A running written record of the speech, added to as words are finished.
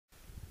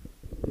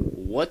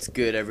What's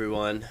good,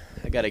 everyone?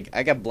 I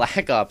got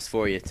Black Ops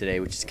for you today,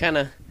 which is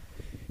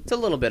it's a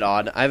little bit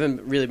odd. I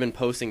haven't really been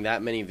posting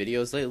that many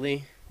videos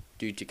lately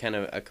due to kind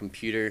of a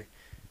computer.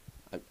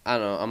 I don't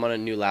know. I'm on a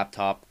new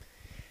laptop,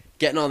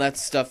 getting all that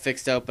stuff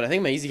fixed out. But I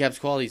think my EasyCap's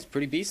quality is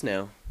pretty beast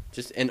now.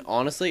 And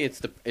honestly,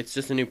 it's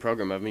just a new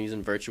program. I've been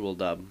using Virtual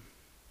Dub.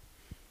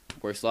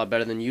 Works a lot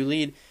better than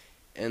ULead,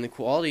 and the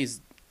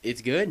quality's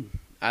it's good.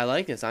 I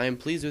like this. I am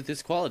pleased with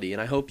this quality,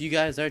 and I hope you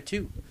guys are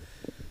too.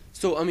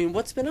 So, I mean,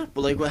 what's been up?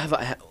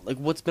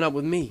 What's been up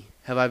with me?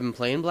 Have I been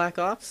playing Black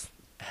Ops?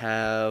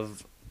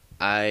 Have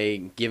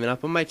I given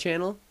up on my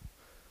channel?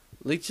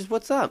 Just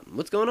what's up?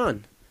 What's going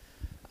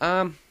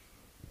on?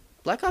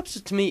 Black Ops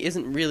to me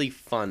isn't really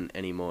fun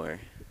anymore.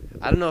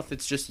 I don't know if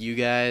it's just you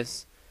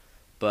guys,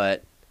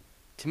 but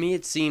to me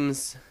it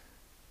seems,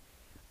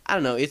 I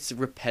don't know, it's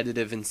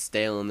repetitive and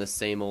stale and the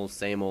same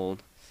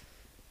old.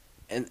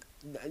 And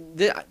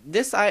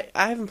I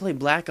haven't played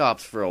Black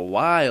Ops for a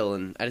while,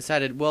 and I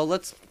decided, well,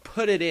 let's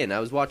put it in. I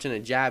was watching a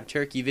Jab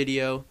Turkey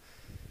video.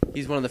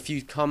 He's one of the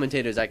few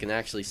commentators I can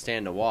actually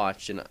stand to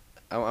watch, and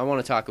I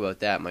want to talk about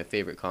that, my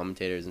favorite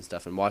commentators and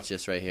stuff, and watch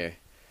this right here.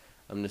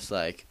 I'm just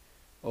like,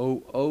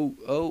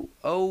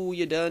 oh,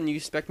 you done? You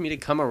expect me to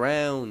come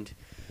around?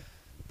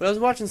 But I was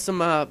watching some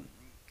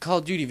Call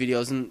of Duty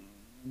videos, and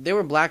they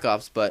were Black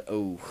Ops, but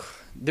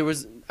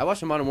I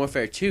watched Modern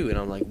Warfare 2, and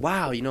I'm like,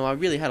 wow, I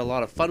really had a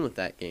lot of fun with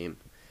that game.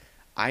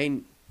 I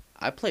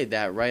played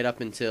that right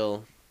up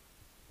until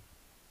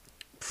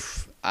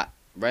I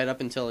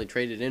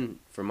traded in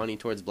for money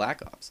towards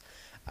Black Ops.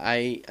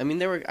 I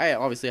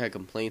obviously had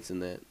complaints in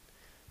that,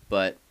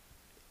 but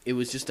it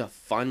was just a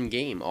fun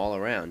game all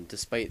around,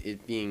 despite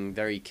it being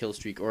very kill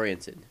streak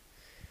oriented.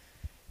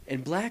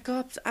 And Black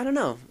Ops, I don't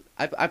know.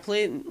 I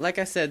played, like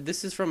I said,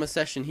 this is from a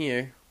session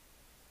here,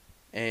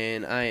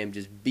 and I am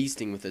just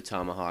beasting with the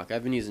Tomahawk.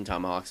 I've been using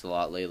Tomahawks a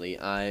lot lately.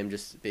 I am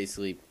just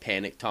basically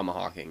panic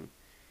Tomahawking.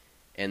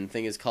 And the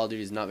thing is, Call of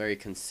Duty is not very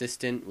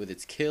consistent with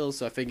its kills,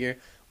 so I figure,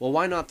 well,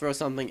 why not throw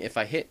something? If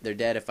I hit, they're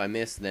dead. If I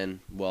miss,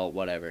 then, well,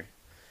 whatever.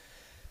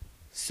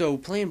 So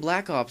playing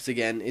Black Ops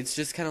again, it's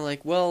just kind of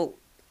like, well,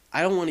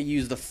 I don't want to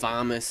use the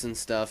FAMAS and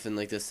stuff and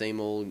like the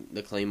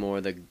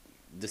Claymore,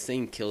 the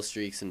same kill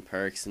streaks and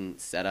perks and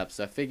setups.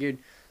 So I figured,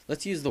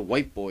 let's use the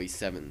White Boy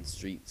 7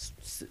 Street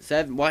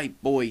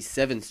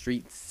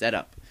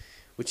setup,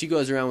 which he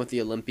goes around with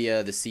the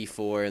Olympia, the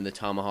C4, and the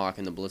Tomahawk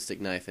and the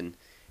ballistic knife, and it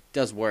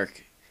does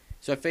work.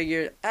 So I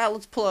figured,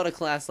 let's pull out a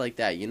class like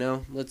that,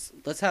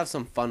 Let's have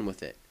some fun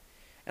with it.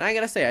 And I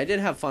gotta say, I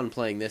did have fun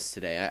playing this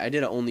today. I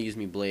did a Only Use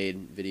Me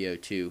Blade video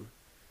too,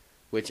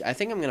 which I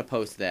think I'm gonna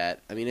post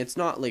that. I mean, it's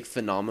not like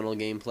phenomenal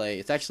gameplay.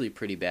 It's actually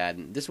pretty bad.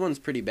 And this one's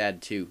pretty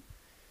bad too.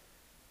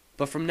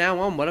 But from now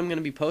on, what I'm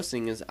gonna be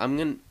posting is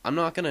I'm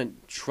not gonna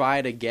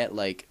try to get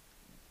like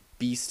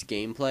beast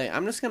gameplay.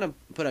 I'm just gonna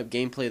put up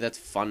gameplay that's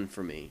fun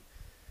for me.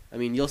 I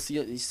mean, you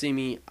see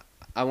me.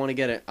 I want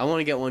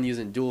to get one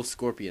using dual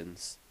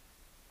scorpions.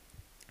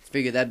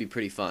 Figured that'd be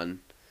pretty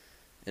fun.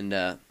 And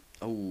there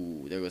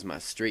goes my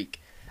streak.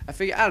 I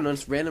figured, I don't know,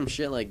 just random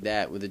shit like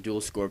that with the dual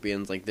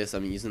scorpions like this.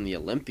 I'm using the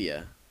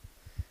Olympia.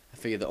 I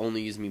figured the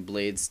Only Use Me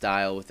Blade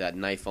style with that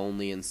knife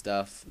only and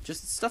stuff.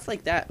 Just stuff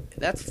like that.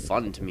 That's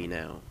fun to me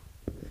now.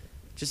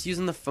 Just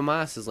using the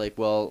FAMAS is like,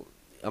 well,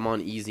 I'm on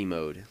easy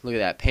mode. Look at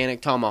that. Panic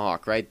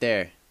Tomahawk right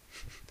there.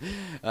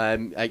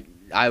 I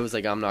was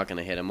like, I'm not going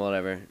to hit him,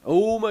 whatever.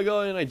 Oh my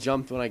god, and I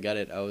jumped when I got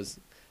it.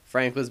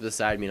 Frank was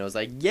beside me, and I was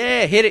like,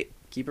 yeah, hit it.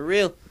 Keep it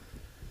real.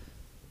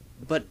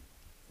 But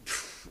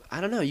I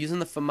don't know, using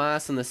the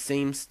FAMAS and the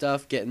same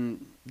stuff,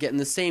 getting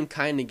the same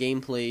kind of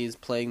gameplays,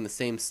 playing the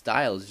same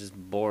style is just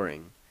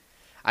boring.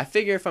 I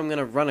figure if I'm going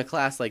to run a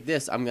class like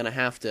this, I'm going to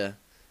have to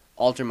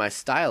alter my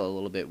style a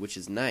little bit, which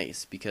is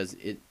nice, because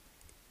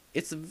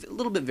it's a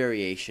little bit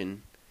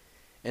variation.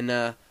 And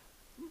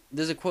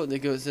there's a quote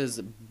that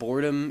says,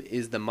 boredom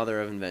is the mother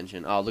of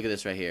invention. Oh, look at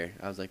this right here.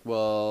 I was like,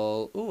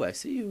 well, ooh, I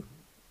see you.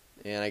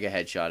 And I got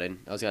headshotted.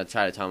 I was going to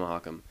try to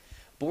tomahawk him.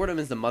 Boredom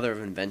is the mother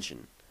of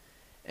invention.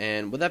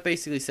 And what that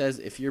basically says,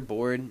 if you're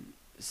bored,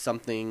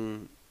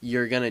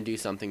 you're going to do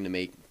something to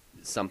make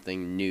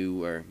something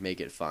new or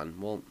make it fun.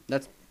 Well,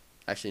 that's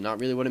actually not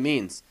really what it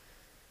means.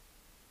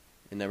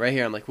 And then right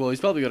here, I'm like, well, he's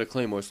probably got a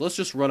Claymore, so let's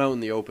just run out in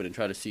the open and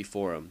try to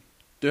C4 him.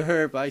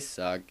 Derp, I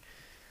suck.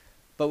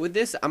 But with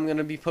this, I'm going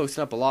to be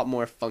posting up a lot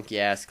more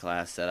funky-ass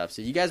class setups.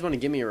 So you guys want to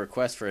give me a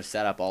request for a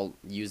setup, I'll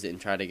use it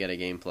and try to get a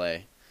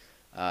gameplay.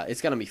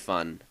 It's going to be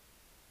fun.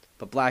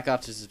 But Black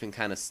Ops has just been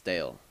kind of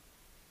stale.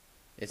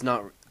 It's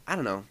not, I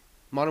don't know.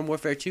 Modern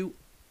Warfare 2,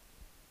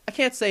 I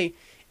can't say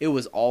it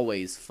was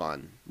always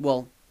fun.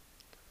 Well,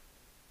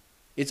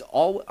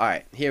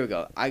 alright, here we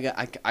go. I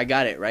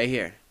got it right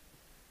here.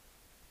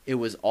 It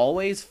was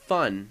always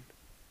fun,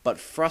 but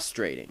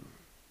frustrating.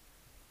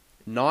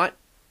 But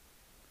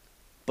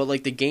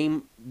like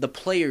the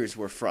players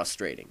were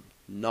frustrating,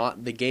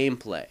 not the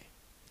gameplay.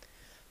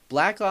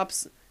 Black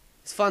Ops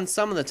is fun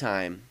some of the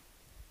time,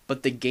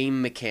 but the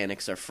game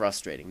mechanics are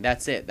frustrating.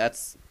 That's it.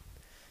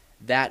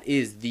 That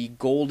is the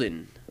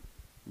golden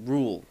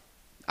rule.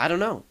 I don't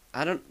know.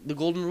 The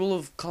golden rule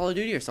of Call of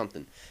Duty or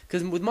something.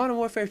 Because with Modern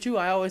Warfare 2,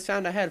 I always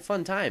found I had a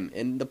fun time,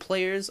 and the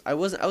players, I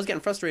was getting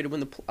frustrated when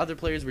the other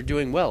players were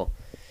doing well,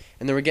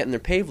 and they were getting their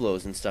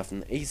Pavlos and stuff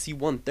and the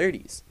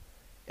AC-130s.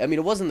 I mean,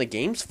 it wasn't the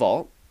game's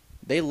fault.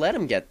 They let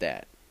them get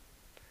that.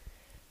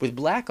 With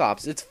Black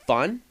Ops, it's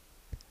fun,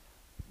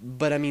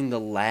 but I mean the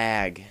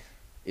lag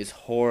is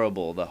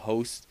horrible. The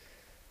host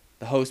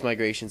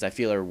migrations I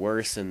feel are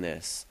worse than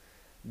this.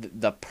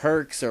 The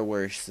perks are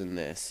worse than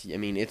this. I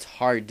mean, it's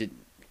hard to,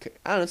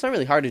 I don't know, it's not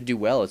really hard to do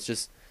well. It's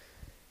just,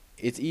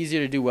 it's easier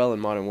to do well in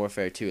Modern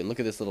Warfare 2. And look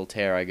at this little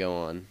tear I go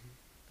on.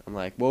 I'm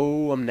like,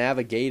 whoa, I'm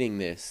navigating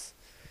this.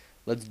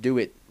 Let's do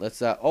it.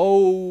 Let's,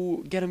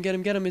 oh, get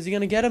him. Is he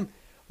going to get him?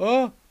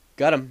 Oh,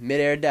 got him.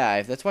 Mid-air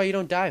dive. That's why you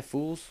don't dive,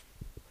 fools.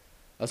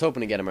 I was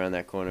hoping to get him around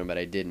that corner, but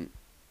I didn't.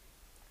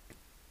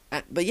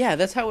 But yeah,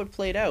 that's how it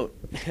played out.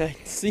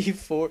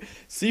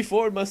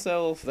 C4'd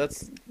myself.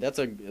 That's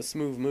a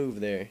smooth move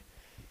there.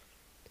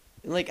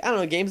 And like, I don't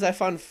know, games I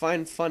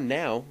find fun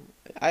now.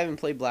 I haven't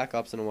played Black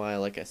Ops in a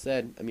while, like I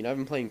said. I mean, I've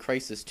been playing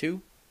Crysis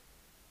 2.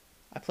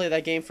 I play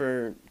that game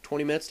for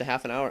 20 minutes to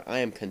half an hour. I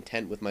am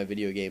content with my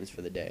video games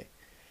for the day.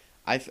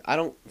 I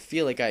don't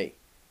feel like I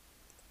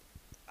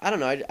don't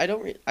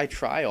know. I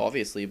try,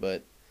 obviously,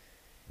 but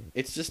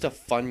it's just a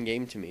fun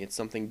game to me. It's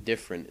something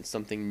different. It's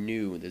something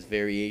new. There's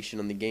variation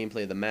on the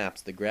gameplay, the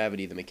maps, the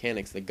gravity, the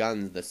mechanics, the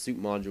guns, the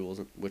suit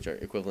modules, which are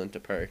equivalent to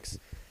perks.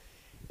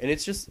 And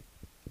it's just,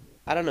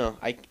 I don't know.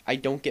 I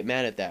don't get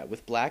mad at that.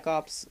 With Black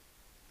Ops,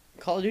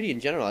 Call of Duty in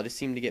general, I just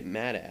seem to get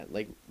mad at.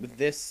 Like, with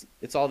this,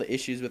 it's all the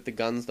issues with the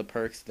guns, the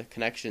perks, the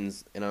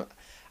connections, and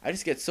I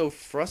just get so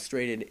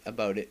frustrated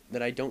about it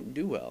that I don't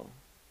do well.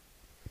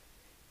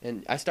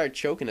 And I start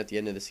choking at the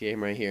end of this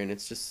game right here, and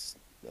it's just,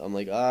 I'm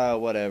like,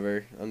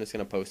 whatever. I'm just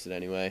gonna post it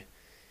anyway.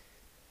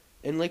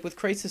 And like with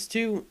Crysis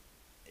 2,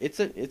 it's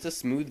a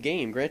smooth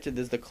game. Granted,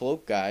 there's the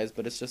cloak guys,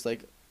 but it's just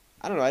like,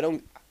 I don't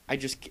know.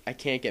 I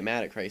can't get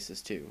mad at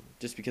Crysis 2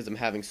 just because I'm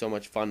having so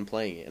much fun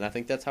playing it, and I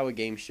think that's how a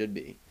game should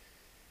be.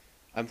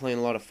 I'm playing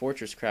a lot of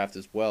Fortress Craft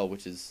as well,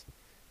 which is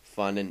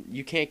fun, and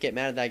you can't get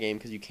mad at that game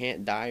because you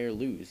can't die or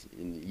lose,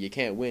 and you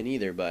can't win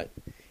either. But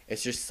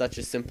it's just such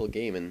a simple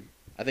game, and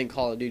I think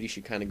Call of Duty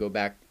should kind of go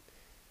back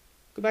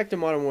to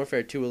Modern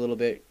Warfare 2 a little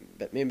bit,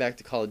 but maybe back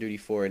to Call of Duty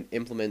 4 and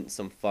implement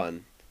some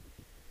fun.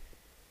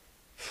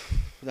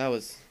 That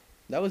was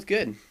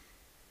good.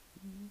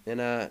 And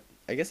I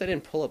guess I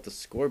didn't pull up the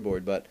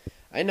scoreboard, but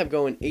I ended up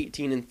going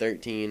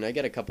 18-13. I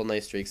get a couple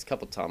nice streaks, a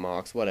couple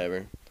tomahawks,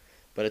 whatever.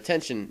 But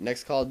attention,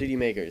 next Call of Duty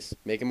makers,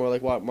 make it more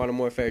like Modern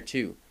Warfare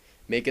 2.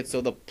 Make it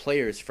so the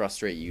players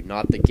frustrate you,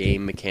 not the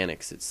game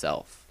mechanics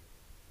itself.